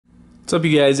What's up,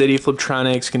 you guys? Eddie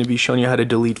Fliptroniks, going to be showing you how to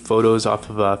delete photos off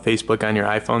of Facebook on your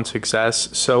iPhone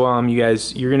 6s. So you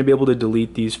guys, you're going to be able to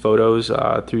delete these photos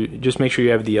through, just make sure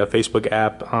you have the Facebook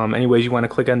app. Anyways, you want to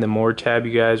click on the More tab,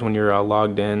 you guys, when you're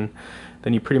logged in.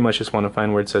 Then you pretty much just want to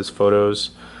find where it says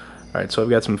Photos. Alright, so I've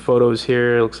got some photos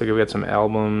here. Looks like I've got some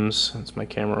albums. That's my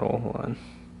camera roll. Hold on.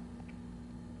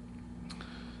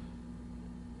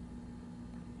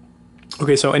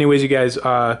 Okay, so anyways, you guys,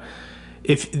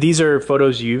 if these are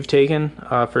photos you've taken,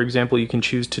 for example, you can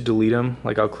choose to delete them.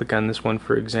 Like I'll click on this one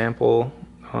for example.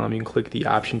 You can click the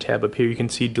option tab up here. You can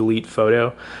see delete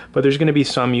photo, but there's going to be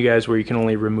some, you guys, where you can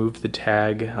only remove the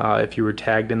tag if you were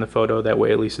tagged in the photo. That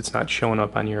way at least it's not showing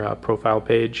up on your profile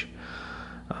page.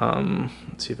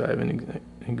 Let's see if I have an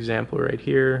example right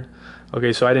here.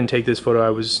 Okay, so I didn't take this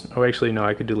photo. Oh, actually no,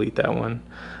 I could delete that one.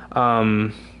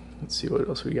 Let's see what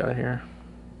else we got here.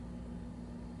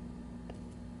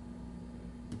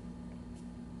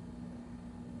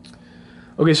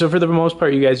 Okay, so for the most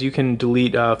part, you guys, you can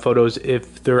delete photos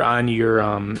if they're on your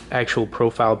actual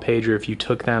profile page or if you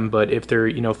took them, but if they're,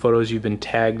 photos you've been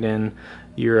tagged in,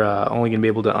 you're only going to be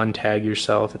able to untag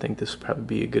yourself. I think this would probably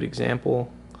be a good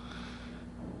example.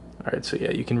 Alright, so yeah,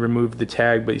 you can remove the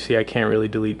tag, but you see I can't really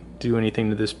do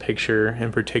anything to this picture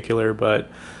in particular,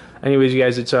 but anyways, you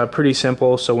guys, it's pretty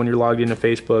simple. So when you're logged into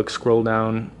Facebook, scroll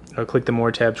down, click the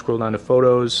More tab, scroll down to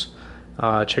Photos,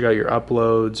 check out your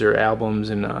uploads or albums,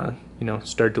 and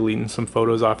start deleting some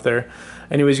photos off there.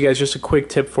 Anyways, you guys, just a quick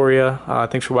tip for you.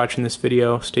 Thanks for watching this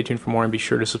video. Stay tuned for more and be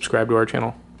sure to subscribe to our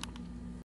channel.